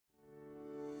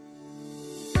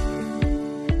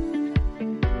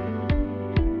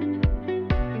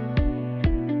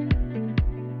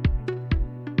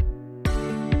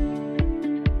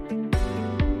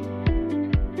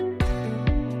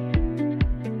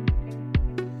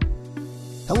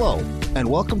Hello, and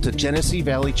welcome to Genesee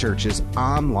Valley Church's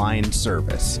online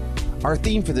service. Our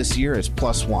theme for this year is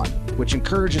Plus One, which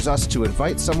encourages us to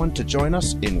invite someone to join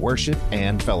us in worship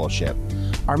and fellowship.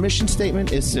 Our mission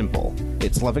statement is simple.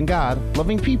 It's loving God,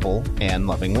 loving people, and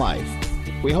loving life.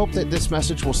 We hope that this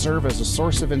message will serve as a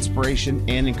source of inspiration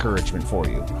and encouragement for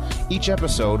you. Each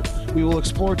episode, we will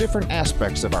explore different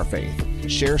aspects of our faith,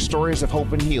 share stories of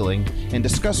hope and healing, and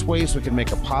discuss ways we can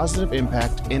make a positive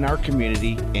impact in our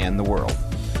community and the world.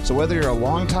 So whether you're a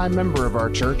longtime member of our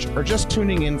church or just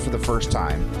tuning in for the first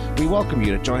time, we welcome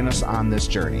you to join us on this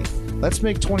journey. Let's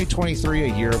make 2023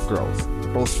 a year of growth,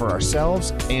 both for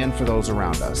ourselves and for those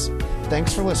around us.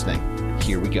 Thanks for listening.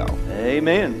 Here we go.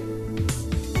 Amen.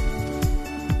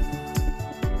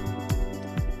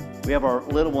 We have our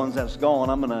little ones that's gone.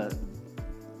 I'm going to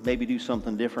maybe do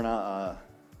something different.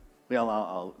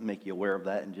 I'll make you aware of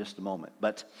that in just a moment.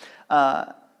 But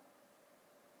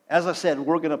as I said,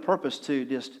 we're going to purpose to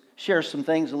just share some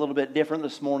things a little bit different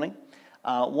this morning.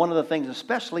 One of the things,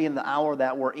 especially in the hour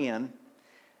that we're in,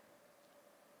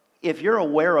 if you're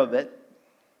aware of it,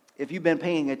 if you've been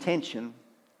paying attention,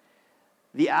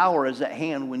 the hour is at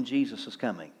hand when Jesus is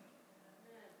coming.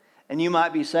 And you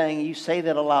might be saying, you say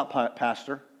that a lot,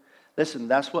 Pastor. Listen,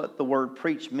 that's what the word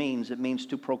preach means. It means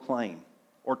to proclaim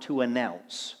or to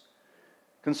announce.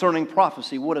 Concerning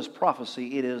prophecy, what is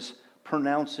prophecy? It is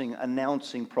pronouncing,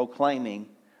 announcing, proclaiming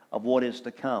of what is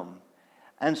to come.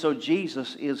 And so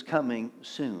Jesus is coming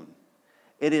soon.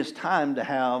 It is time to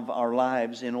have our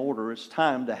lives in order. It's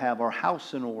time to have our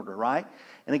house in order, right?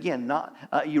 And again,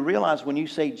 you realize when you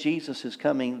say Jesus is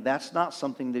coming, that's not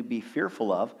something to be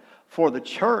fearful of. For the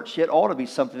church, it ought to be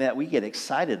something that we get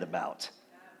excited about.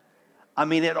 I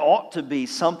mean, it ought to be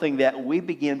something that we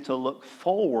begin to look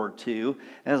forward to,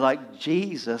 and it's like,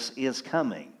 Jesus is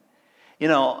coming. You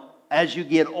know, as you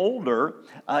get older,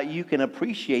 you can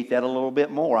appreciate that a little bit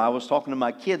more. I was talking to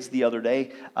my kids the other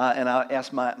day, and I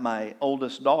asked my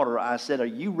oldest daughter, I said, are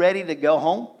you ready to go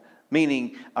home?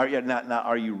 Meaning, are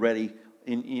you ready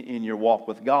in your walk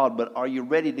with God, but are you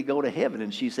ready to go to heaven?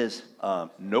 And she says,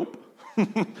 nope.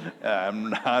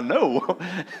 I know.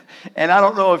 And I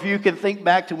don't know if you can think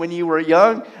back to when you were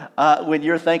young, when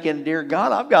you're thinking, dear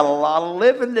God, I've got a lot of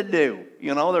living to do.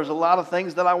 You know, there's a lot of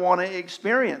things that I want to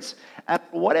experience. And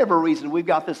for whatever reason, we've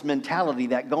got this mentality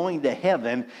that going to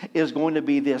heaven is going to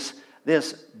be this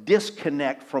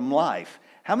disconnect from life.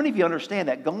 How many of you understand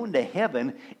that going to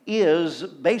heaven is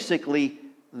basically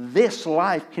this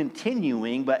life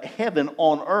continuing, but heaven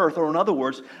on earth? Or in other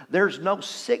words, there's no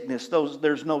sickness,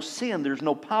 there's no sin, there's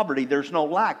no poverty, there's no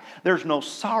lack, there's no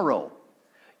sorrow.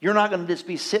 You're not going to just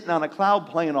be sitting on a cloud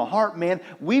playing a harp, man.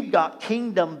 We've got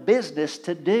kingdom business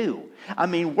to do. I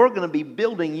mean, we're going to be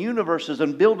building universes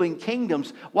and building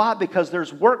kingdoms. Why? Because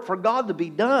there's work for God to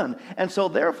be done. And so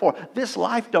therefore, this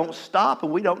life don't stop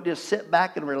and we don't just sit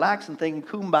back and relax and think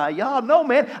kumbaya. No,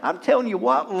 man, I'm telling you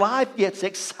what, life gets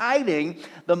exciting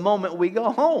the moment we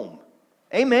go home.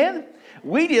 Amen?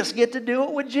 We just get to do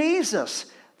it with Jesus,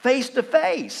 face to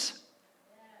face.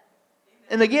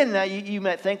 And again, now you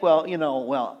might think,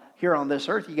 here on this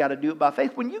earth, you got to do it by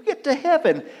faith. When you get to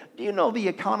heaven, do you know the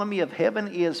economy of heaven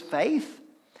is faith?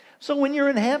 So when you're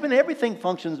in heaven, everything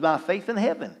functions by faith in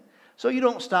heaven. So you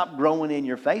don't stop growing in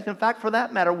your faith. In fact, for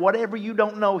that matter, whatever you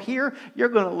don't know here, you're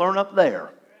going to learn up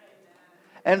there.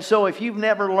 And so if you've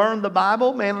never learned the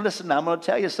Bible, man, listen, I'm going to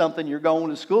tell you something. You're going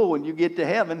to school. When you get to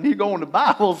heaven, you're going to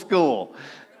Bible school.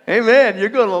 Amen. You're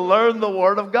going to learn the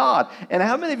Word of God. And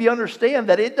how many of you understand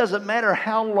that it doesn't matter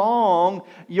how long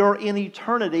you're in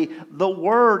eternity, the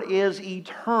Word is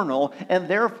eternal, and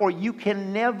therefore you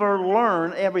can never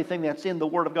learn everything that's in the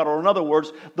Word of God. Or in other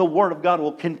words, the Word of God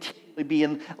will continually be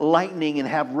enlightening and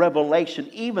have revelation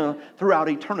even throughout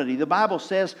eternity. The Bible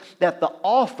says that the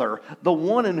author, the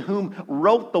one in whom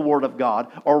wrote the Word of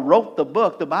God or wrote the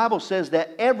book, the Bible says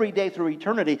that every day through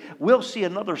eternity we'll see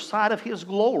another side of His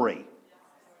glory.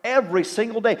 Every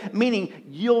single day, meaning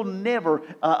you'll never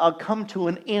come to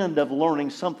an end of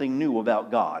learning something new about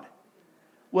God.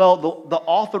 Well, the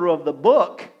author of the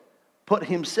book put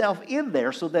himself in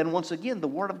there, so then once again, the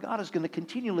Word of God is going to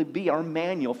continually be our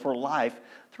manual for life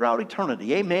throughout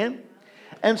eternity. Amen?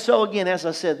 And so again, as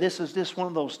I said, this is just one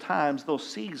of those times, those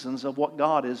seasons of what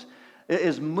God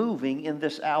is moving in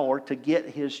this hour to get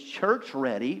His church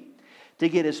ready, to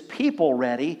get His people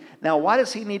ready. Now, why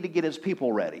does He need to get His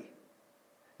people ready?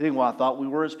 You think, well, I thought we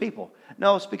were His people.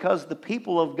 No, it's because the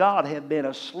people of God have been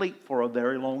asleep for a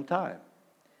very long time.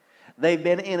 They've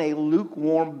been in a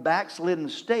lukewarm, backslidden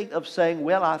state of saying,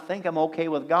 well, I think I'm okay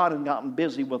with God, and gotten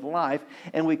busy with life.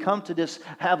 And we come to this,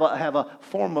 have a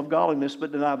form of godliness,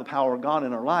 but deny the power of God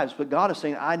in our lives. But God is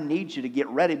saying, I need you to get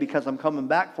ready because I'm coming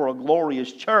back for a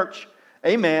glorious church.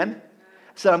 Amen.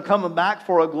 Said, I'm coming back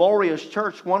for a glorious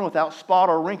church, one without spot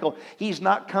or wrinkle. He's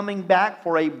not coming back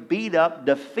for a beat up,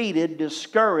 defeated,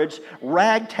 discouraged,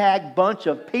 ragtag bunch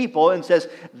of people and says,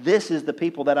 this is the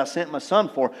people that I sent my son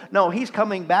for. No, he's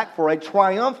coming back for a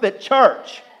triumphant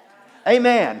church.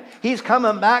 Amen. He's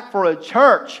coming back for a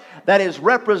church that is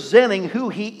representing who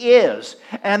He is.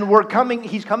 And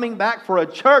He's coming back for a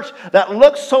church that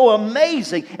looks so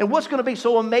amazing. And what's going to be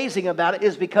so amazing about it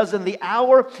is because in the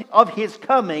hour of His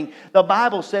coming, the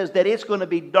Bible says that it's going to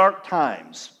be dark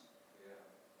times.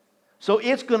 So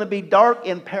it's going to be dark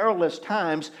and perilous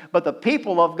times, but the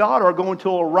people of God are going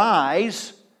to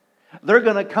arise. They're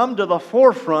going to come to the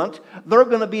forefront. They're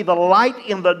going to be the light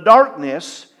in the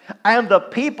darkness. And the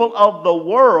people of the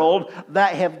world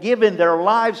that have given their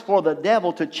lives for the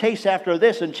devil to chase after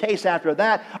this and chase after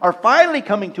that are finally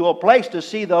coming to a place to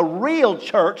see the real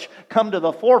church come to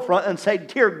the forefront and say,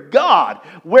 dear God,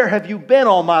 where have you been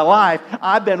all my life?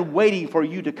 I've been waiting for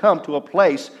you to come to a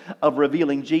place of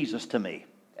revealing Jesus to me.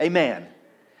 Amen.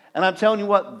 And I'm telling you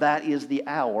what, that is the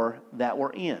hour that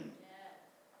we're in.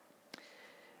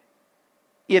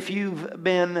 If you've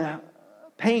been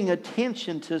paying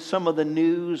attention to some of the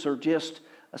news or just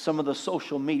some of the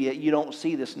social media, you don't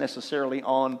see this necessarily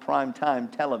on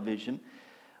primetime television,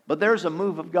 but there's a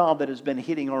move of God that has been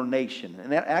hitting our nation,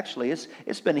 and that actually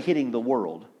it's been hitting the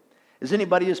world. Is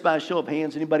anybody, just by a show of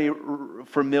hands, anybody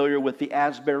familiar with the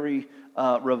Asbury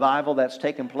revival that's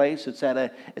taken place? It's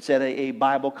at a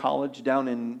Bible college down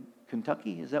in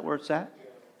Kentucky. Is that where it's at?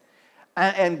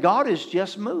 And God is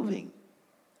just moving.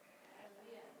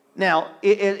 Now,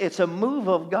 it's a move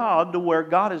of God to where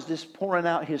God is just pouring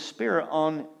out His Spirit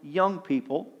on young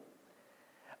people.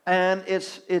 And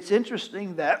it's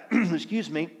interesting that, excuse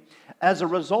me, as a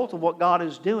result of what God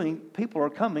is doing, people are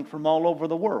coming from all over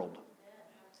the world.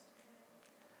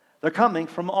 They're coming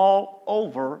from all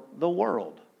over the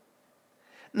world.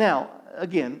 Now,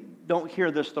 again, don't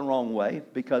hear this the wrong way,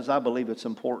 because I believe it's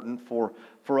important for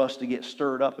us to get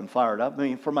stirred up and fired up. I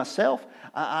mean, for myself,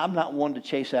 I'm not one to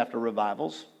chase after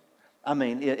revivals. I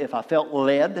mean, if I felt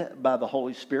led by the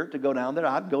Holy Spirit to go down there,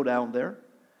 I'd go down there.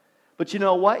 But you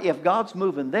know what? If God's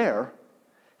moving there,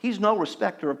 He's no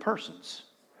respecter of persons.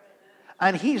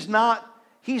 And He's not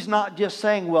just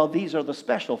saying, well, these are the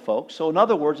special folks. So in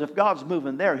other words, if God's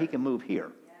moving there, He can move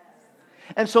here.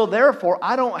 And so therefore,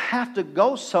 I don't have to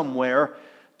go somewhere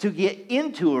to get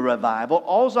into a revival.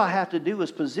 All I have to do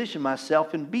is position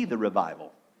myself and be the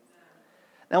revival.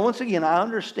 Now, once again, I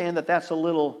understand that that's a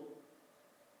little,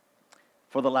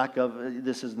 for the lack of,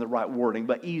 this isn't the right wording,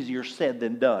 but easier said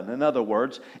than done. In other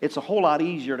words, it's a whole lot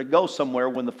easier to go somewhere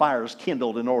when the fire is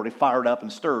kindled and already fired up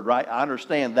and stirred, right? I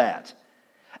understand that.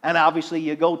 And obviously,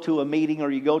 you go to a meeting or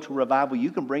you go to a revival,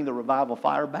 you can bring the revival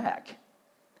fire back.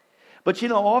 But you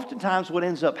know, oftentimes what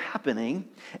ends up happening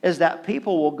is that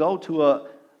people will go to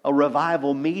a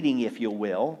revival meeting, if you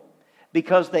will,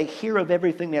 because they hear of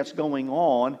everything that's going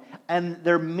on, and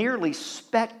they're merely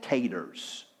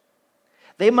spectators.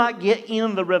 They might get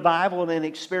in the revival and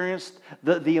experience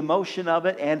the emotion of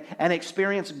it and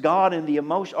experience God in the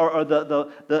emotion or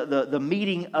the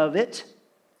meeting of it.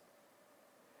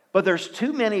 But there's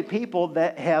too many people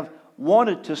that have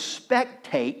wanted to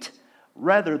spectate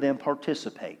rather than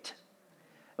participate.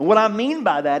 And what I mean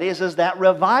by that is that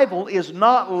revival is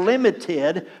not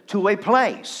limited to a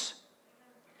place.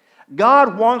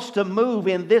 God wants to move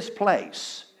in this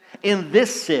place, in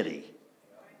this city.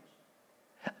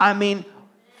 I mean,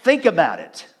 think about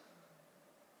it.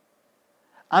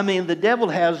 I mean, the devil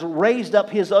has raised up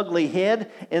his ugly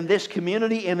head in this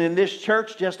community and in this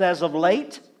church just as of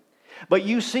late. But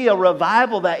you see a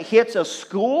revival that hits a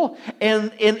school,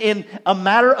 and in a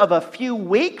matter of a few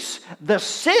weeks, the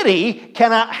city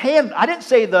cannot handle, I didn't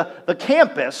say the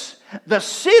campus, the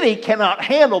city cannot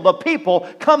handle the people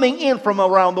coming in from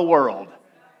around the world.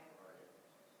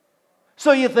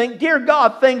 So you think, dear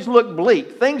God, things look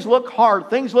bleak, things look hard,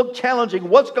 things look challenging,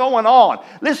 what's going on?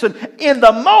 Listen, in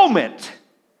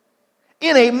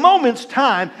a moment's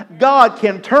time, God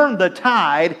can turn the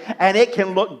tide and it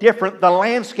can look different. The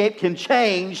landscape can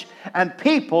change and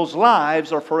people's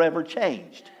lives are forever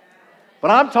changed. But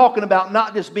I'm talking about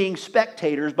not just being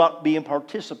spectators, but being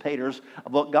participators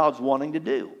of what God's wanting to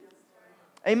do.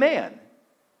 Amen.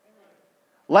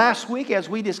 Last week, as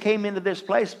we just came into this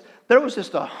place, there was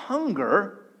just a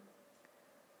hunger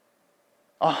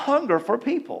for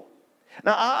people.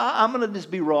 Now, I'm going to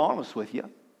just be real honest with you.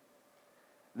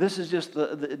 This is just,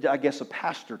 I guess, a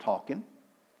pastor talking.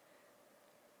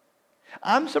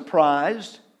 I'm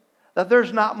surprised that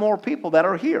there's not more people that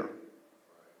are here.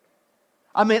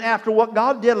 I mean, after what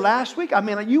God did last week, I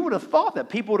mean, you would have thought that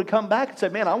people would have come back and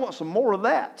said, man, I want some more of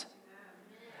that.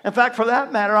 In fact, for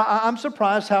that matter, I'm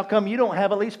surprised how come you don't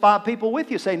have at least 5 people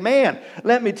with you saying, man,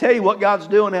 let me tell you what God's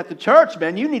doing at the church,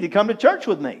 man. You need to come to church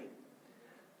with me.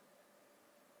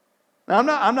 Now,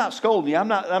 I'm not scolding you. I'm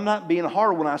not being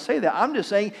hard when I say that. I'm just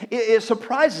saying it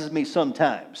surprises me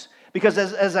sometimes. Because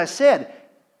as I said,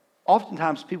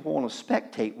 oftentimes people want to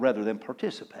spectate rather than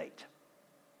participate.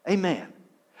 Amen.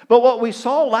 But what we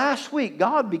saw last week,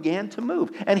 God began to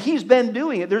move. And He's been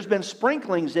doing it. There's been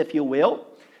sprinklings, if you will,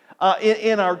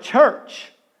 in our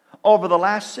church over the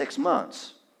last 6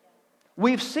 months.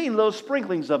 We've seen those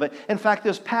sprinklings of it. In fact,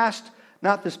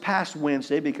 not this past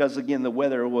Wednesday, because again the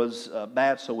weather was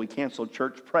bad, so we canceled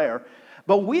church prayer.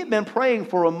 But we've been praying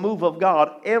for a move of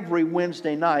God every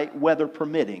Wednesday night, weather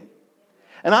permitting.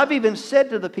 And I've even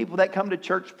said to the people that come to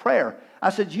church prayer,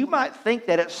 I said, you might think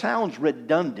that it sounds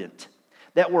redundant,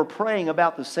 that we're praying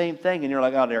about the same thing. And you're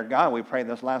like, oh, dear God, we prayed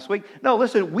this last week. No,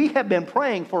 listen, we have been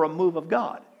praying for a move of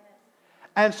God.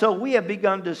 And so we have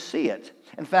begun to see it.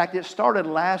 In fact, it started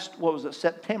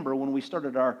September, when we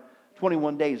started our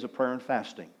 21 days of prayer and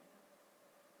fasting.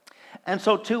 And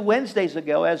so 2 Wednesdays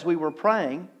ago, as we were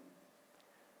praying,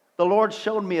 the Lord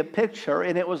showed me a picture,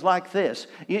 and it was like this.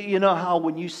 You know how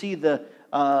when you see the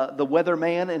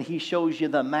weatherman and he shows you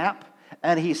the map,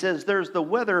 and he says there's the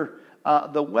weather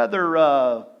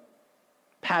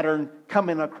pattern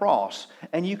coming across,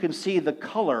 and you can see the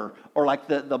color or like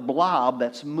the blob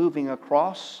that's moving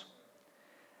across.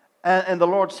 And the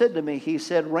Lord said to me, He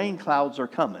said, rain clouds are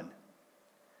coming.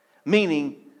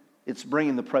 Meaning, it's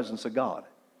bringing the presence of God.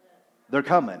 They're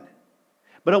coming.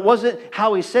 But it wasn't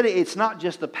how He said it. It's not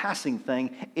just a passing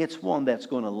thing. It's one that's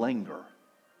going to linger.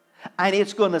 And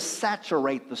it's going to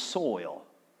saturate the soil.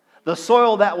 The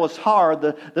soil that was hard,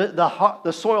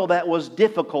 the soil that was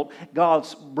difficult,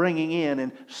 God's bringing in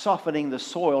and softening the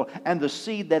soil. And the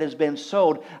seed that has been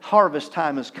sowed, harvest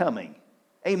time is coming.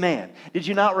 Amen. Did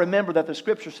you not remember that the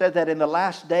Scripture said that in the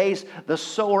last days, the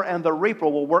sower and the reaper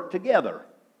will work together?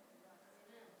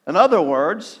 In other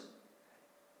words,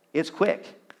 it's quick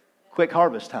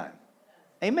harvest time.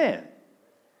 Amen.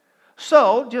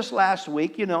 So, just last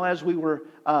week, as we were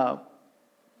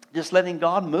just letting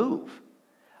God move,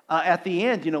 at the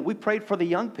end, we prayed for the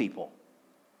young people.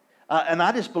 And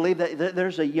I just believe that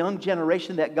there's a young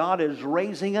generation that God is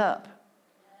raising up.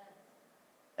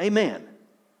 Amen.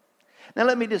 Now,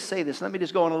 let me just say this. Let me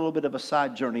just go on a little bit of a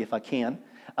side journey if I can.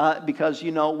 Because,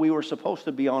 we were supposed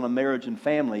to be on a marriage and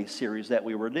family series that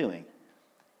we were doing.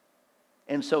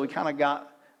 And so we kind of God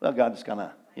just kind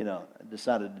of,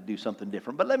 decided to do something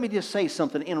different. But let me just say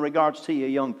something in regards to you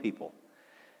young people.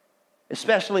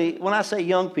 Especially when I say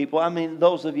young people, I mean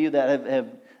those of you that have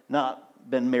not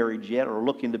been married yet or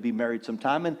looking to be married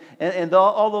sometime. And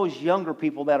all those younger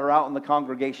people that are out in the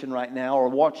congregation right now or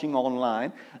watching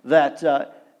online that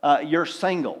you're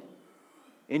single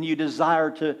and you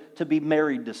desire to be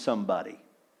married to somebody,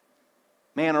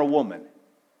 man or woman.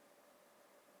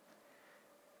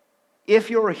 If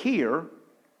you're here,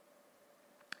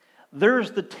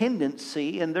 there's the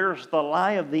tendency and there's the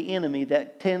lie of the enemy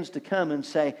that tends to come and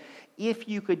say, if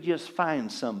you could just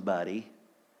find somebody,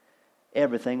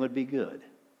 everything would be good.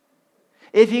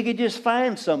 If you could just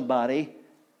find somebody,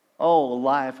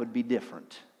 life would be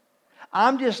different.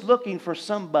 I'm just looking for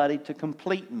somebody to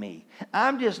complete me.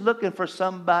 I'm just looking for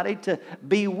somebody to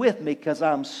be with me because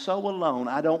I'm so alone.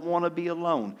 I don't want to be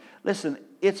alone. Listen,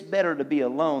 it's better to be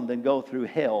alone than go through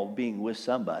hell being with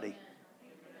somebody.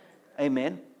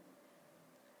 Amen.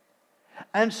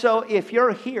 And so if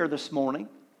you're here this morning,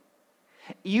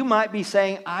 you might be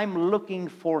saying, I'm looking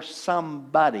for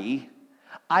somebody.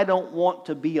 I don't want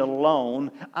to be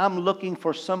alone. I'm looking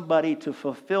for somebody to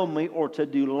fulfill me or to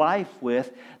do life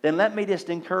with. Then let me just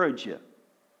encourage you.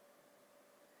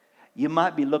 You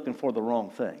might be looking for the wrong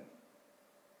thing.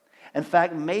 In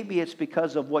fact, maybe it's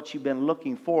because of what you've been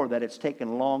looking for that it's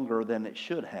taken longer than it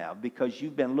should have, because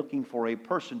you've been looking for a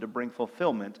person to bring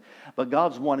fulfillment, but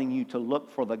God's wanting you to look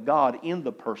for the God in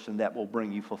the person that will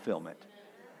bring you fulfillment.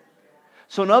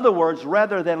 So in other words,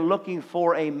 rather than looking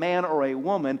for a man or a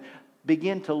woman,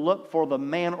 begin to look for the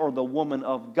man or the woman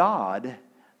of God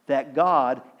that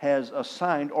God has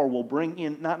assigned or will bring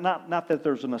in. Not that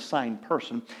there's an assigned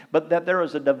person, but that there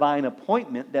is a divine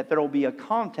appointment, that there will be a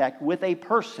contact with a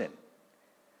person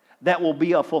that will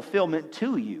be a fulfillment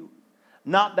to you.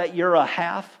 Not that you're a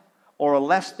half or a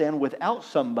less than without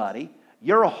somebody.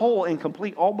 You're a whole and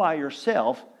complete all by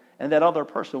yourself, and that other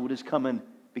person will just come and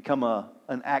become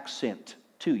an accent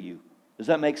to you. Does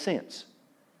that make sense?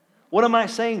 What am I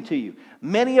saying to you?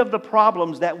 Many of the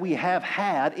problems that we have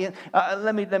had,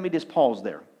 let me just pause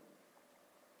there.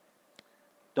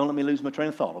 Don't let me lose my train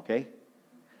of thought, okay?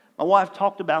 My wife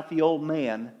talked about the old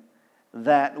man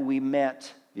that we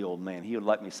met. The old man, he would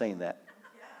like me saying that.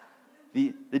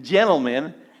 The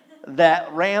gentleman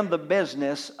that ran the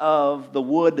business of the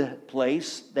wood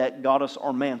place that got us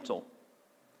our mantle.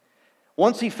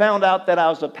 Once he found out that I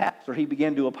was a pastor, he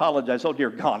began to apologize. Oh, dear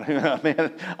God,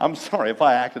 man, I'm sorry if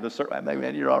I acted a certain way.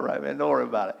 Man, you're all right, man. Don't worry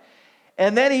about it.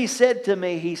 And then he said to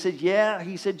me, he said, yeah,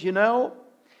 he said, you know,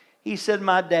 he said,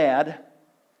 my dad,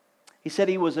 he said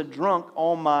he was a drunk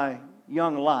all my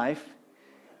young life.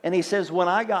 And he says, when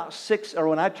I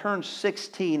turned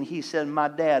 16, he said, my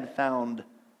dad found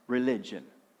religion.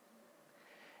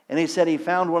 And he said he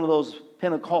found one of those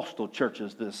Pentecostal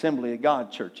churches, the Assembly of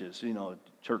God churches, you know,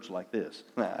 church like this.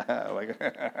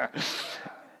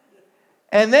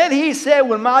 And then he said,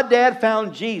 when my dad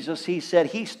found Jesus, he said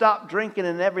he stopped drinking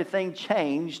and everything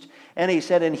changed. And he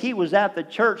said, and he was at the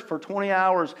church for 20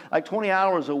 hours, like 20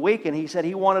 hours a week. And he said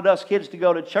he wanted us kids to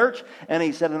go to church. And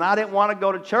he said, and I didn't want to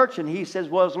go to church. And he says,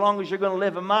 well, as long as you're going to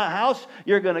live in my house,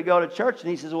 you're going to go to church. And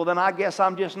he says, well, then I guess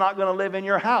I'm just not going to live in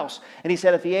your house. And he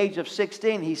said, at the age of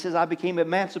 16, he says, I became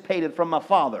emancipated from my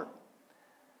father.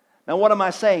 Now, what am I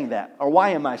saying that? Or why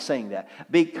am I saying that?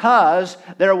 Because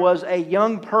there was a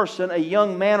young person, a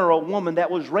young man or a woman that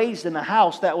was raised in a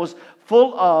house that was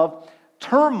full of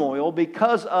turmoil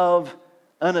because of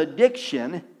an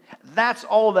addiction. That's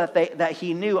all that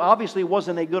he knew. Obviously, it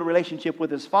wasn't a good relationship with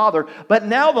his father. But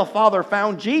now the father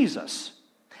found Jesus.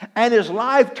 And his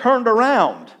life turned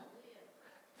around.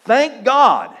 Thank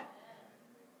God.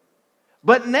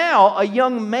 But now a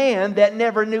young man that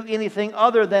never knew anything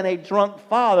other than a drunk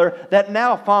father that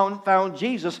now found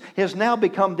Jesus has now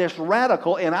become this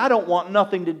radical, and I don't want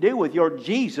nothing to do with your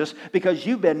Jesus because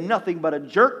you've been nothing but a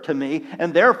jerk to me,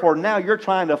 and therefore now you're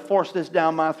trying to force this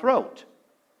down my throat.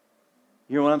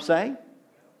 You know what I'm saying?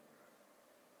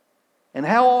 And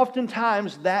how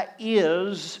oftentimes that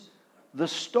is the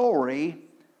story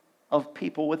of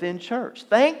people within church.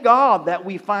 Thank God that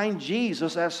we find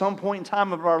Jesus at some point in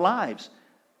time of our lives.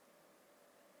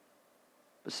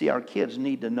 But see, our kids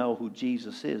need to know who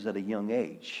Jesus is at a young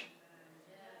age.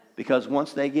 Because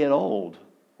once they get old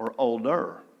or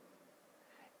older,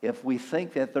 if we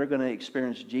think that they're going to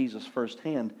experience Jesus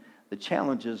firsthand, the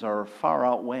challenges are far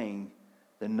outweighing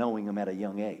than knowing Him at a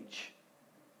young age.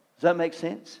 Does that make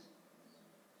sense?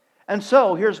 And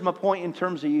so, here's my point in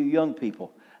terms of you young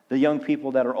people. The young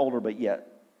people that are older but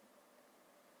yet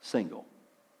single.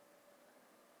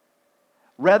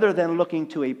 Rather than looking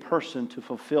to a person to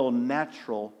fulfill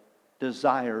natural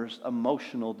desires,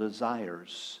 emotional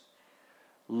desires,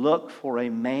 look for a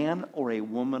man or a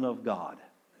woman of God.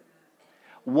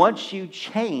 Once you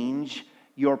change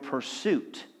your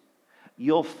pursuit,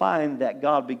 you'll find that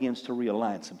God begins to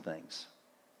realign some things.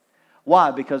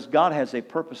 Why? Because God has a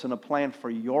purpose and a plan for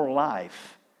your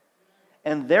life.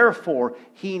 And therefore,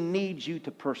 He needs you to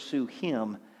pursue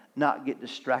Him, not get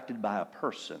distracted by a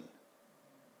person.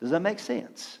 Does that make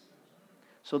sense?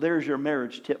 So there's your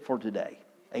marriage tip for today.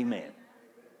 Amen.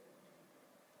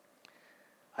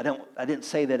 I didn't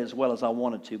say that as well as I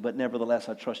wanted to, but nevertheless,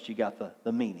 I trust you got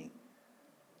the meaning.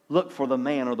 Look for the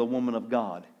man or the woman of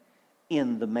God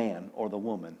in the man or the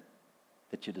woman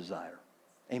that you desire.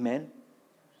 Amen?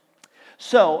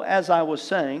 So, as I was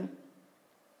saying,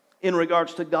 in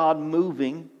regards to God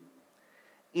moving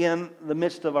in the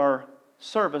midst of our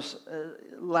service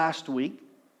last week,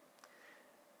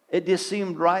 it just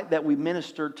seemed right that we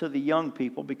ministered to the young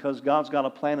people because God's got a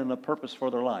plan and a purpose for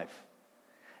their life.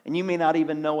 And you may not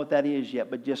even know what that is yet,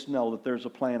 but just know that there's a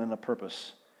plan and a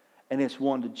purpose. And it's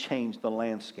one to change the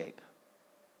landscape,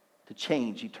 to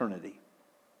change eternity.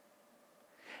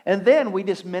 And then we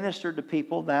just ministered to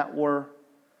people that were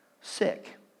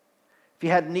sick. If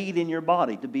you had need in your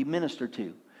body to be ministered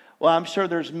to. Well, I'm sure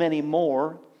there's many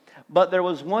more. But there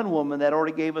was one woman that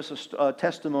already gave us a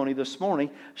testimony this morning.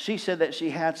 She said that she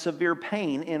had severe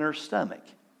pain in her stomach.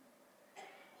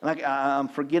 I'm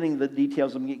forgetting the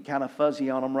details. I'm getting kind of fuzzy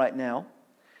on them right now.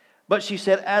 But she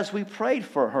said, as we prayed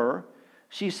for her,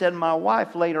 she said, my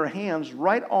wife laid her hands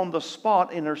right on the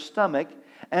spot in her stomach.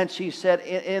 And she said,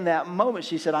 in that moment,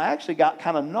 she said, I actually got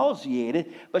kind of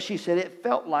nauseated. But she said, it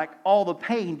felt like all the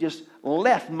pain just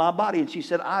left my body. And she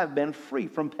said, I've been free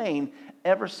from pain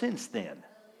ever since then.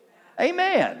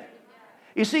 Amen.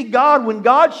 You see, God, when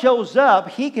God shows up,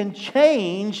 He can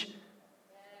change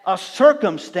a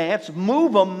circumstance,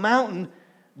 move a mountain,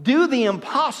 do the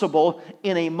impossible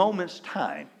in a moment's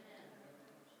time.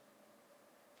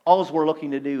 all we're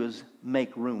looking to do is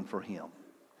make room for Him.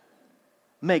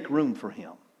 Make room for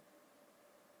Him.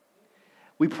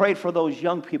 We prayed for those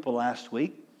young people last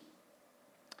week.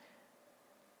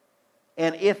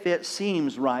 And if it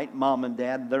seems right, Mom and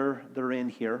Dad, they're in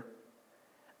here.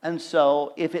 And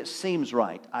so, if it seems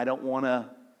right, I don't want to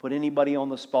put anybody on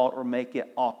the spot or make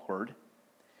it awkward.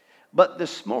 But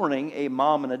this morning, a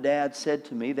mom and a dad said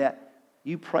to me that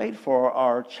you prayed for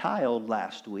our child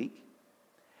last week.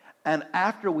 And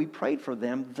after we prayed for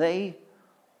them, they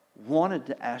wanted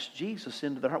to ask Jesus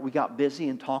into their heart. We got busy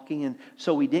and talking, and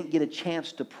so we didn't get a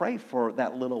chance to pray for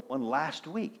that little one last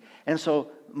week. And so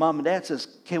Mom and Dad says,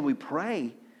 can we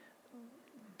pray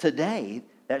today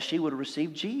that she would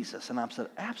receive Jesus? And I said,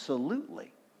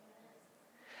 absolutely.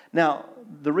 Now,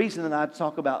 the reason that I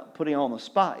talk about putting on the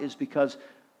spot is because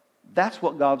that's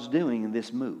what God's doing in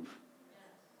this move.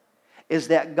 Is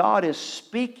that God is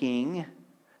speaking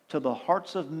to the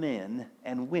hearts of men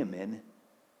and women,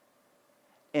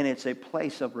 and it's a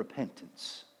place of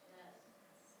repentance.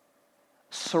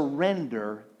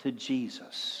 Surrender to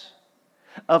Jesus.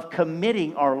 Of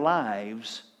committing our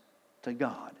lives to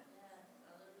God.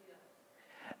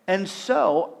 And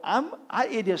so,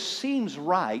 it just seems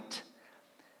right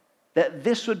that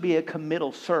this would be a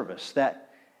committal service. That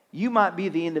you might be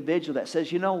the individual that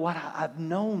says, you know what, I've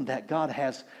known that God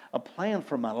has a plan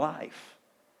for my life.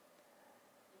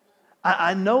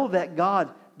 I know that God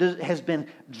has been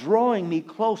drawing me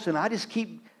close, and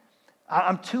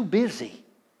I'm too busy.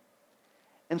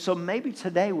 And so maybe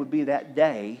today would be that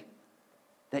day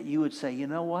that you would say, you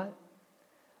know what?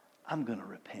 I'm going to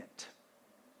repent.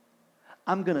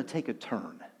 I'm going to take a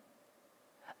turn.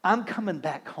 I'm coming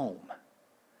back home.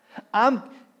 I'm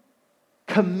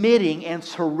committing and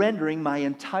surrendering my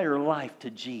entire life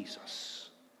to Jesus.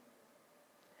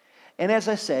 And as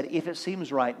I said, if it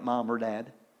seems right, Mom or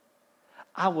Dad,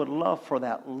 I would love for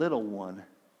that little one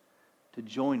to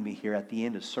join me here at the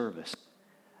end of service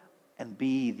and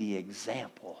be the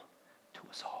example to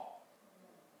us all.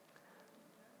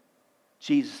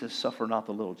 Jesus says, suffer not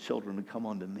the little children to come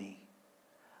unto me.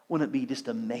 Wouldn't it be just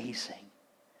amazing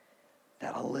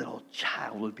that a little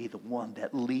child would be the one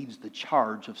that leads the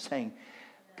charge of saying,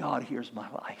 God, here's my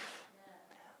life.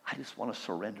 I just want to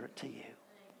surrender it to you.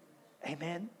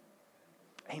 Amen?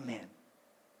 Amen.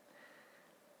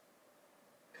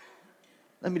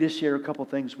 Let me just share a couple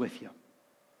things with you.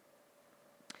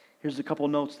 Here's a couple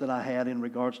notes that I had in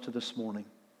regards to this morning.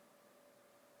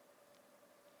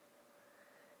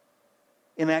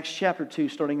 In Acts chapter 2,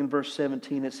 starting in verse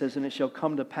 17, it says, and it shall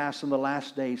come to pass in the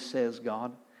last days, says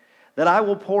God, that I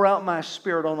will pour out my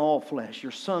Spirit on all flesh,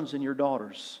 your sons and your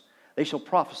daughters. They shall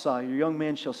prophesy, your young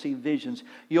men shall see visions,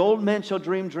 your old men shall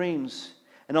dream dreams.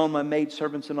 And on my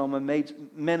maidservants and on my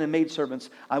men and maidservants,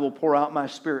 I will pour out my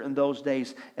Spirit in those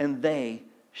days, and they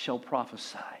shall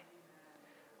prophesy.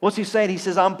 What's he saying? He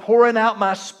says, I'm pouring out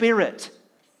my Spirit.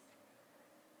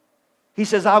 He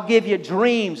says, I'll give you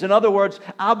dreams. In other words,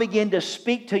 I'll begin to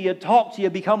speak to you, talk to you,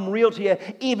 become real to you,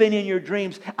 even in your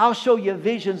dreams. I'll show you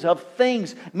visions of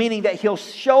things, meaning that He'll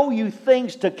show you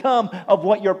things to come of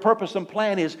what your purpose and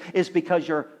plan is because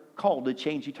you're called to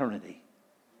change eternity.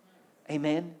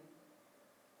 Amen?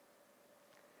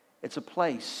 It's a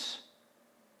place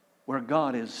where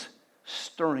God is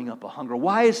stirring up a hunger.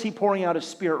 Why is He pouring out His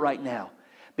Spirit right now?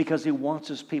 Because He wants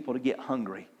His people to get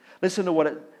hungry. Listen to what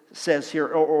it says here,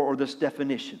 or this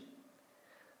definition.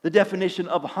 The definition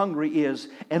of hungry is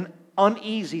an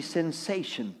uneasy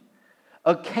sensation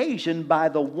occasioned by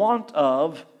the want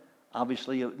of,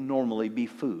 obviously it would normally be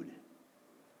food.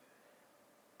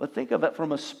 But think of it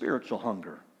from a spiritual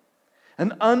hunger.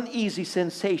 An uneasy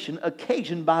sensation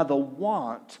occasioned by the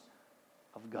want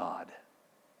of God.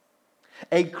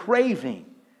 A craving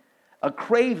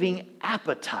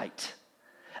appetite.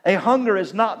 A hunger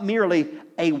is not merely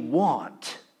a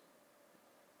want,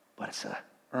 but it's an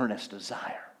earnest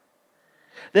desire.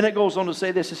 Then it goes on to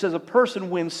say this. It says, a person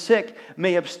when sick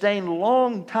may abstain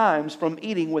long times from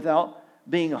eating without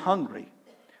being hungry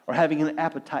or having an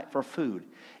appetite for food.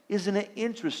 Isn't it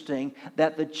interesting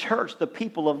that the church, the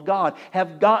people of God,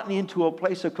 have gotten into a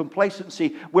place of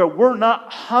complacency where we're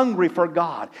not hungry for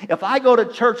God? If I go to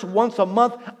church once a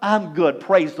month, I'm good.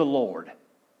 Praise the Lord.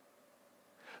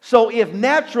 So if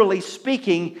naturally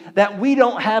speaking that we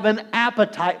don't have an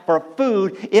appetite for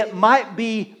food, it might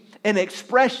be an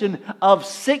expression of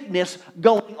sickness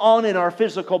going on in our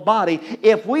physical body.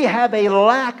 If we have a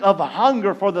lack of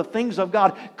hunger for the things of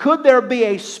God, could there be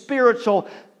a spiritual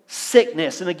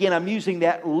sickness? And again, I'm using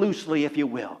that loosely, if you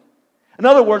will. In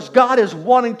other words, God is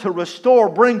wanting to restore,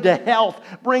 bring to health,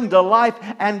 bring to life,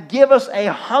 and give us a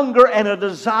hunger and a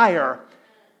desire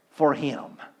for Him.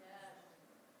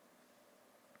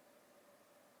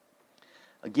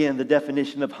 Again, the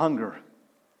definition of hunger: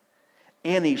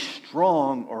 any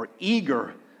strong or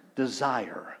eager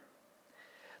desire.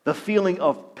 The feeling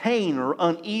of pain or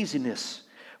uneasiness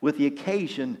with the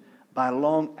occasion by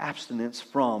long abstinence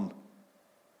from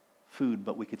food,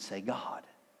 but we could say God.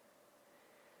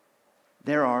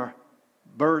 There are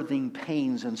birthing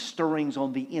pains and stirrings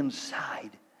on the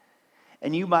inside.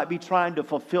 And you might be trying to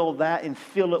fulfill that and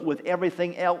fill it with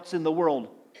everything else in the world.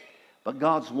 But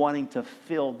God's wanting to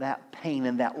fill that pain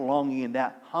and that longing and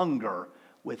that hunger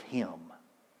with Him.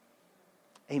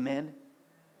 Amen?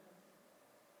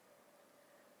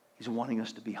 He's wanting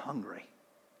us to be hungry.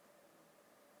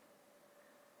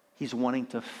 He's wanting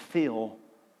to fill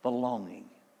the longing.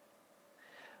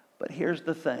 But here's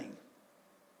the thing.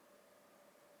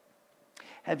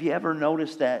 Have you ever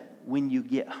noticed that when you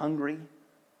get hungry,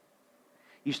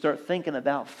 you start thinking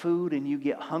about food and you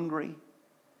get hungry?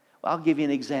 Well, I'll give you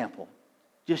an example.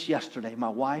 Just yesterday, my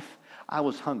wife, I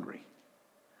was hungry.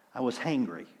 I was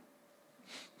hangry.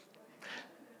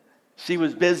 She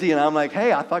was busy and I'm like,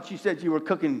 hey, I thought you said you were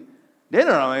cooking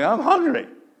dinner. I'm like, I'm hungry.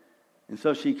 And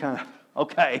so she kind of,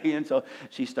 okay. And so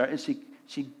she started,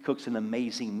 she cooks an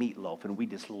amazing meatloaf and we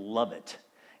just love it.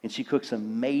 And she cooks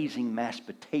amazing mashed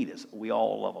potatoes. We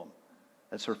all love them.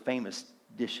 That's her famous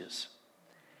dishes.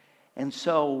 And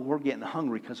so we're getting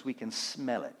hungry because we can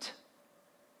smell it.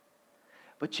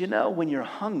 But you know, when you're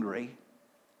hungry,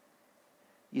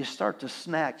 you start to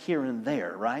snack here and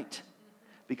there, right?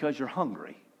 Because you're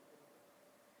hungry.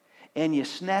 And you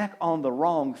snack on the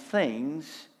wrong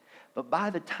things, but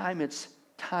by the time it's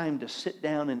time to sit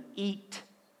down and eat,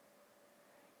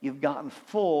 you've gotten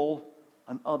full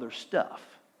on other stuff.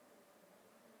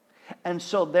 And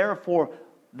so therefore,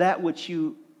 that which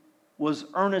you was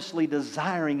earnestly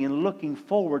desiring and looking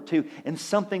forward to, and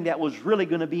something that was really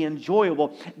going to be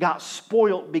enjoyable, got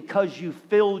spoiled because you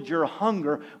filled your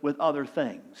hunger with other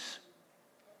things.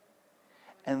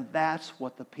 And that's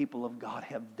what the people of God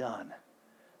have done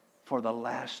for the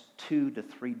last 2 to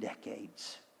 3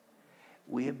 decades.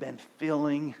 We have been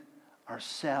filling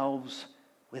ourselves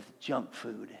with junk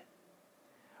food.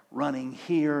 Running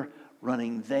here,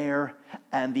 running there,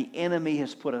 and the enemy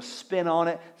has put a spin on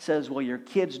it, says, well, your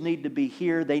kids need to be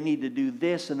here, they need to do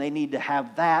this, and they need to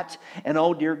have that, and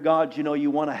oh dear God, you know, you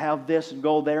want to have this and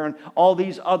go there, and all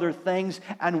these other things,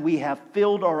 and we have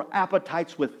filled our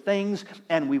appetites with things,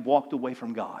 and we've walked away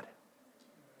from God.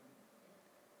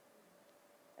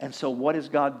 And so what is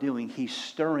God doing? He's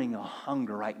stirring a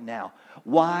hunger right now.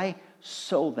 Why?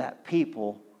 So that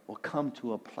people will come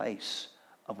to a place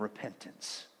of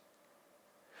repentance.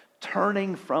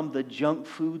 Turning from the junk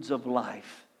foods of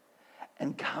life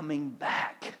and coming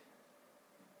back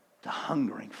to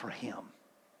hungering for Him.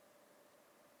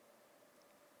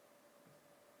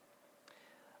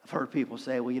 I've heard people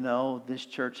say, well, you know, this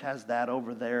church has that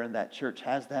over there and that church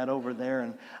has that over there,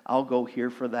 and I'll go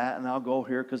here for that and I'll go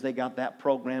here because they got that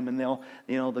program and they'll,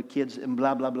 you know, the kids and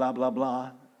blah, blah, blah, blah, blah.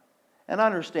 And I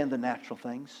understand the natural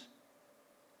things.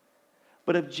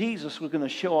 But if Jesus was going to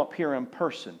show up here in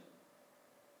person,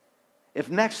 if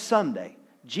next Sunday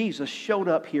Jesus showed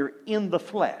up here in the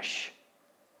flesh,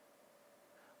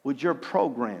 would your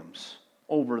programs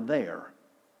over there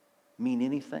mean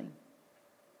anything?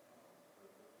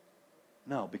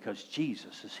 No, because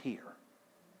Jesus is here.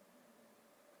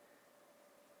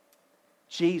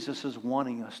 Jesus is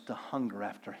wanting us to hunger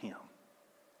after Him.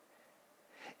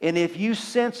 And if you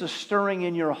sense a stirring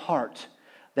in your heart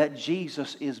that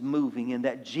Jesus is moving and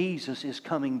that Jesus is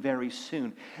coming very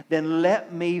soon, then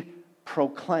let me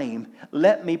proclaim,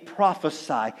 let me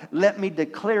prophesy, let me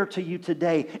declare to you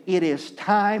today, it is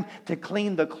time to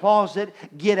clean the closet,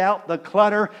 get out the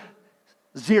clutter,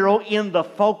 zero in the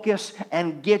focus,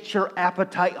 and get your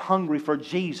appetite hungry for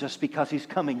Jesus because He's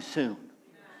coming soon.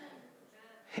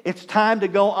 It's time to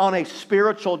go on a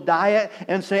spiritual diet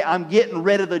and say, I'm getting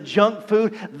rid of the junk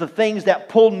food, the things that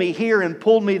pulled me here and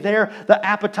pulled me there, the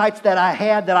appetites that I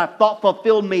had that I thought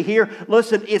fulfilled me here.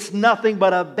 Listen, it's nothing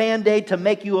but a Band-Aid to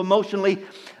make you emotionally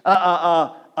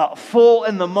full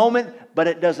in the moment, but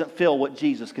it doesn't fill what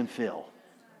Jesus can fill.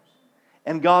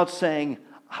 And God's saying,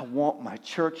 I want my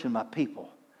church and my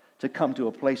people to come to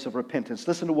a place of repentance.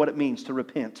 Listen to what it means to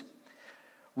repent.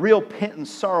 Real penance,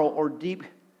 sorrow, or deep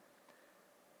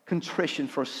contrition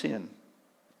for sin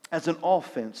as an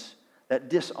offense that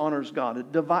dishonors God. It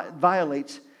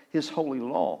violates His holy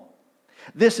law.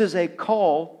 This is a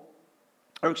call,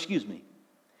 or excuse me,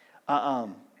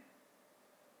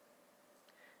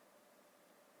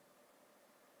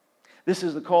 this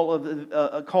is the call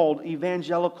of called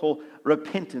evangelical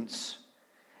repentance,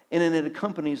 and it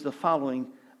accompanies the following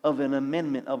of an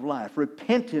amendment of life.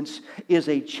 Repentance is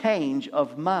a change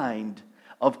of mind,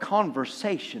 of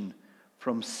conversation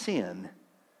from sin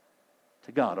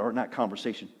to God. Or not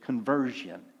conversation,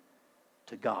 conversion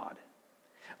to God.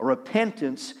 A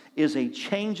repentance is a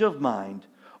change of mind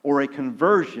or a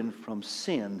conversion from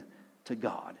sin to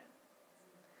God.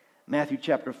 Matthew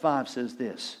chapter 5 says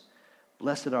this,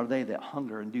 "Blessed are they that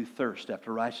hunger and do thirst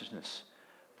after righteousness,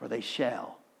 for they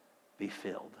shall be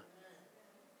filled."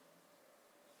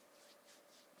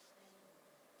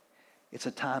 It's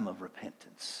a time of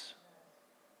repentance.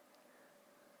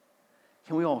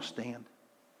 Can we all stand?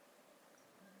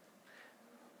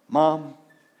 Mom,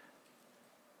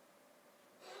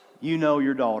 you know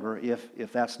your daughter.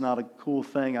 If that's not a cool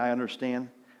thing, I understand.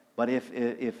 But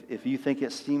if you think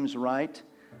it seems right,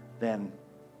 then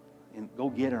go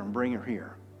get her and bring her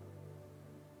here.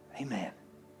 Amen.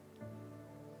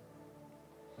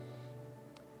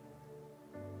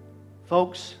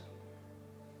 Folks,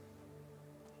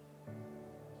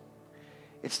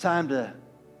 it's time to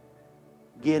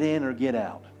get in or get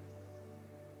out.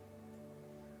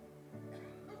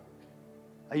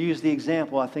 I used the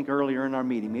example, I think, earlier in our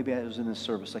meeting. Maybe it was in this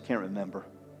service. I can't remember.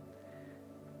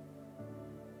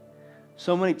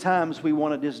 So many times we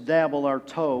want to just dabble our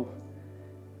toe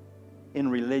in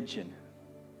religion.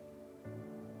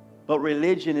 But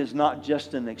religion is not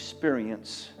just an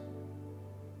experience.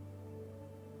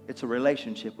 It's a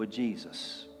relationship with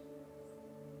Jesus.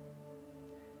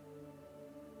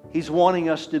 He's wanting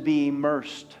us to be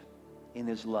immersed in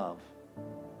His love.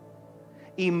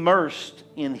 Immersed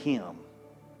in Him.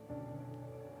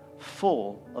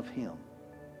 Full of Him.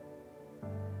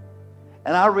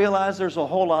 And I realize there's a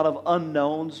whole lot of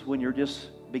unknowns when you're just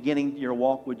beginning your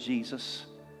walk with Jesus.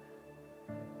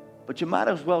 But you might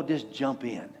as well just jump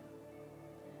in.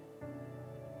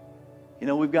 You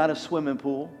know, we've got a swimming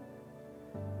pool.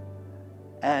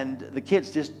 And the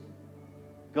kids just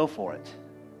go for it.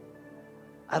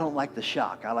 I don't like the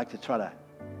shock. I like to try to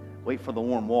wait for the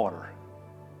warm water.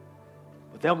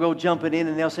 But they'll go jumping in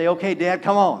and they'll say, "Okay, Dad,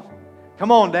 come on.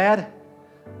 Come on, Dad."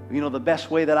 You know, the best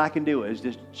way that I can do it is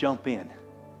just jump in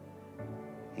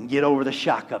and get over the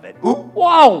shock of it. Ooh,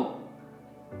 whoa!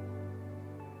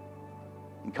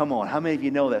 And come on, how many of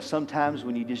you know that sometimes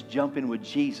when you just jump in with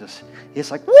Jesus,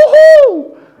 it's like,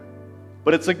 woohoo!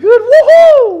 But it's a good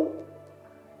woohoo!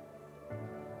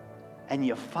 And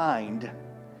you find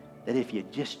that if you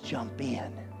just jump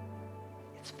in,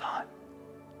 it's fun.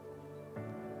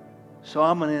 So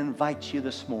I'm going to invite you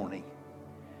this morning.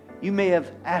 You may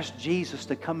have asked Jesus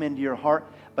to come into your heart,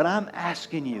 but I'm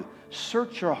asking you,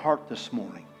 search your heart this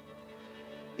morning.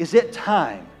 Is it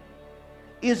time?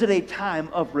 Is it a time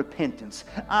of repentance?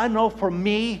 I know for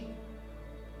me,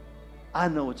 I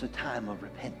know it's a time of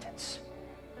repentance.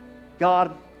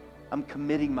 God, I'm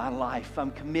committing my life.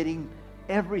 I'm committing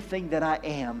everything that I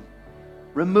am,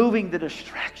 removing the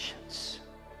distractions.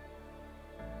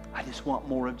 I just want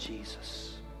more of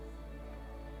Jesus.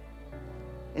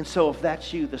 And so if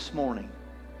that's you this morning,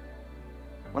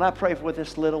 when I pray for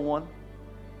this little one,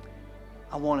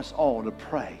 I want us all to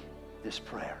pray this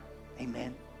prayer.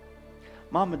 Amen.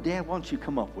 Mom and Dad, why don't you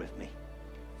come up with me?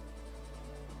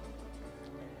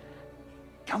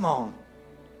 Come on.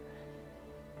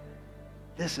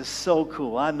 This is so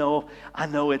cool. I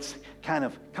know it's kind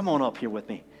of, come on up here with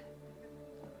me.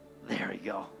 There we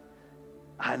go.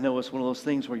 I know it's one of those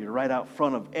things where you're right out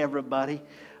front of everybody.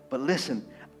 But listen,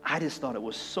 I just thought it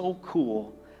was so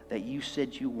cool that you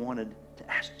said you wanted to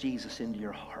ask Jesus into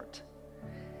your heart.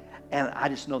 And I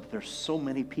just know that there's so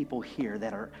many people here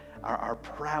that are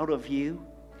proud of you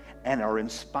and are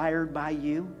inspired by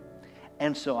you.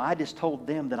 And so I just told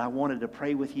them that I wanted to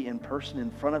pray with you in person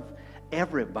in front of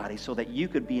everybody so that you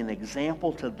could be an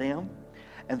example to them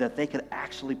and that they could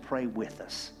actually pray with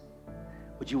us.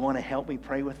 Would you want to help me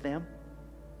pray with them?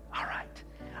 All right.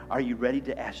 Are you ready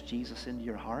to ask Jesus into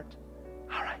your heart?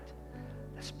 All right.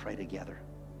 Let's pray together.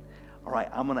 All right.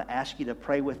 I'm going to ask you to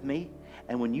pray with me.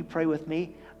 And when you pray with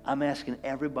me, I'm asking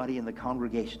everybody in the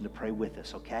congregation to pray with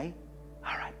us, okay?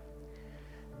 All right.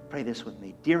 Pray this with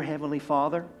me. Dear Heavenly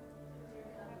Father,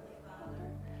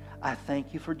 I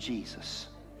thank you for Jesus,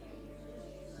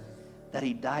 that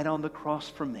He died on the cross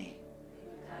for me.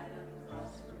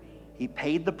 He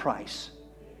paid the price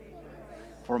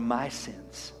for my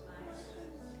sins.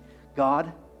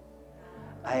 God,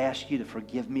 I ask you to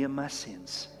forgive me of my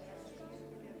sins.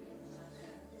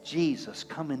 Jesus,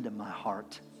 come into my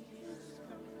heart.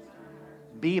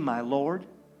 Be my Lord.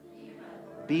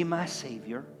 Be my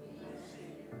Savior.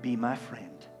 Be my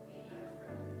friend.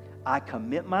 I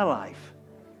commit my life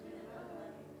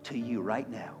to you right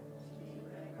now.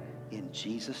 In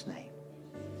Jesus' name.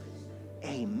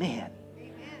 Amen.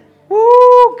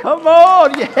 Woo! Come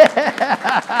on. Yeah.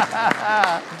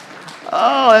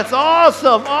 Oh, that's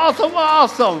awesome. Awesome,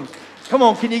 awesome. Come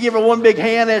on, can you give her one big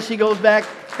hand as she goes back?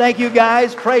 Thank you,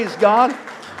 guys. Praise God.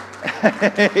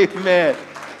 Amen.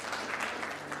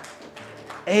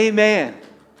 Amen.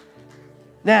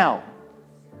 Now,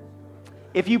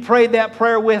 if you prayed that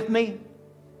prayer with me,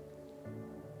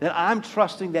 then I'm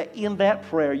trusting that in that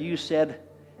prayer you said,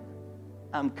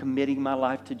 I'm committing my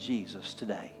life to Jesus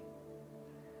today.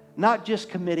 Not just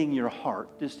committing your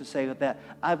heart, just to say that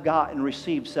I've got and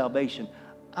received salvation.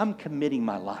 I'm committing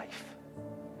my life.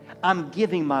 I'm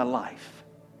giving my life.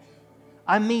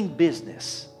 I mean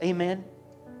business. Amen?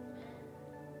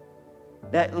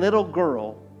 That little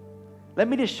girl, let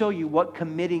me just show you what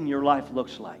committing your life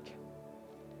looks like.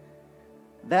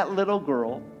 That little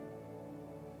girl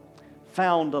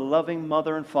found a loving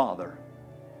mother and father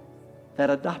that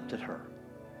adopted her.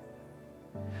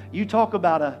 You talk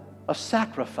about a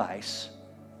sacrifice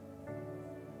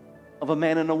of a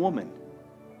man and a woman.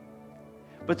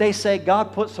 But they say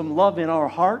God put some love in our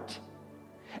heart,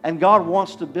 and God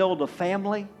wants to build a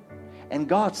family, and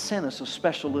God sent us a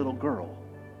special little girl.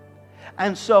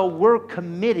 And so we're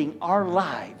committing our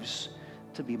lives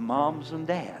to be moms and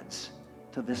dads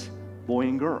to this boy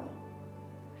and girl.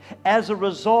 As a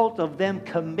result of them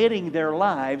committing their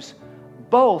lives,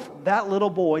 both that little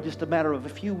boy just a matter of a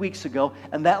few weeks ago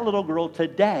and that little girl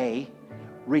today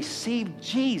received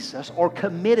Jesus or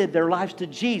committed their lives to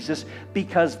Jesus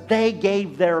because they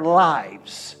gave their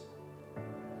lives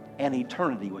and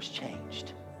eternity was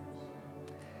changed.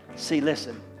 See,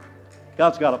 listen,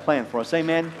 God's got a plan for us.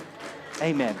 Amen?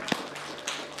 Amen.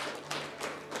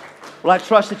 Well, I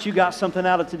trust that you got something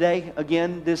out of today.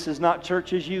 Again, this is not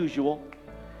church as usual.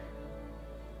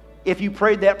 If you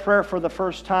prayed that prayer for the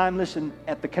first time, listen,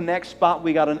 at the Connect spot,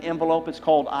 we got an envelope. It's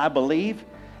called I Believe.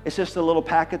 It's just a little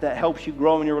packet that helps you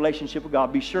grow in your relationship with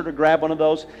God. Be sure to grab one of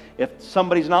those. If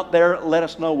somebody's not there, let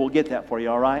us know. We'll get that for you,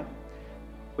 all right?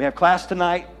 We have class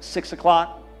tonight, 6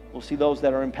 o'clock. We'll see those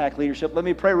that are in PAC leadership. Let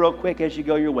me pray real quick as you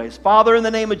go your ways. Father, in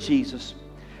the name of Jesus,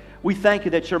 we thank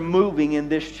you that you're moving in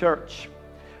this church.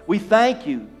 We thank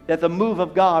you that the move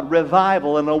of God,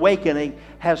 revival and awakening,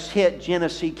 has hit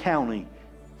Genesee County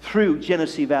through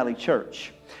Genesee Valley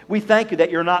Church. We thank you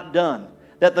that you're not done,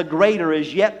 that the greater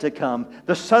is yet to come.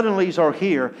 The suddenlies are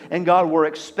here, and God, we're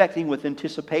expecting with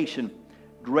anticipation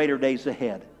greater days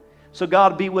ahead. So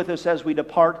God, be with us as we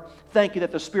depart. Thank you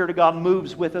that the Spirit of God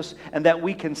moves with us and that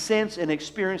we can sense and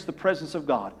experience the presence of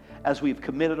God as we've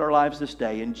committed our lives this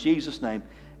day. In Jesus' name,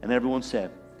 and everyone said,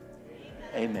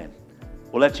 Amen.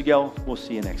 We'll let you go. We'll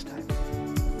see you next time.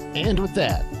 And with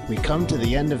that, we come to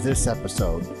the end of this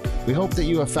episode. We hope that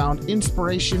you have found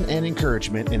inspiration and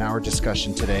encouragement in our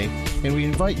discussion today, and we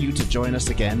invite you to join us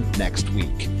again next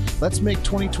week. Let's make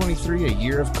 2023 a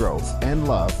year of growth and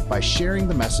love by sharing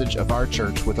the message of our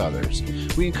church with others.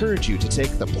 We encourage you to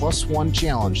take the +1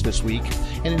 challenge this week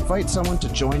and invite someone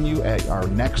to join you at our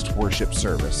next worship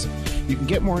service. You can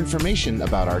get more information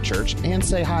about our church and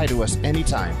say hi to us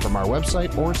anytime from our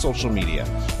website or social media,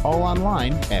 all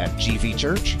online at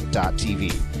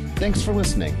gvchurch.tv. Thanks for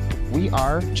listening. We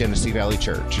are Genesee Valley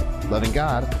Church, loving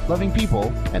God, loving people,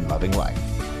 and loving life.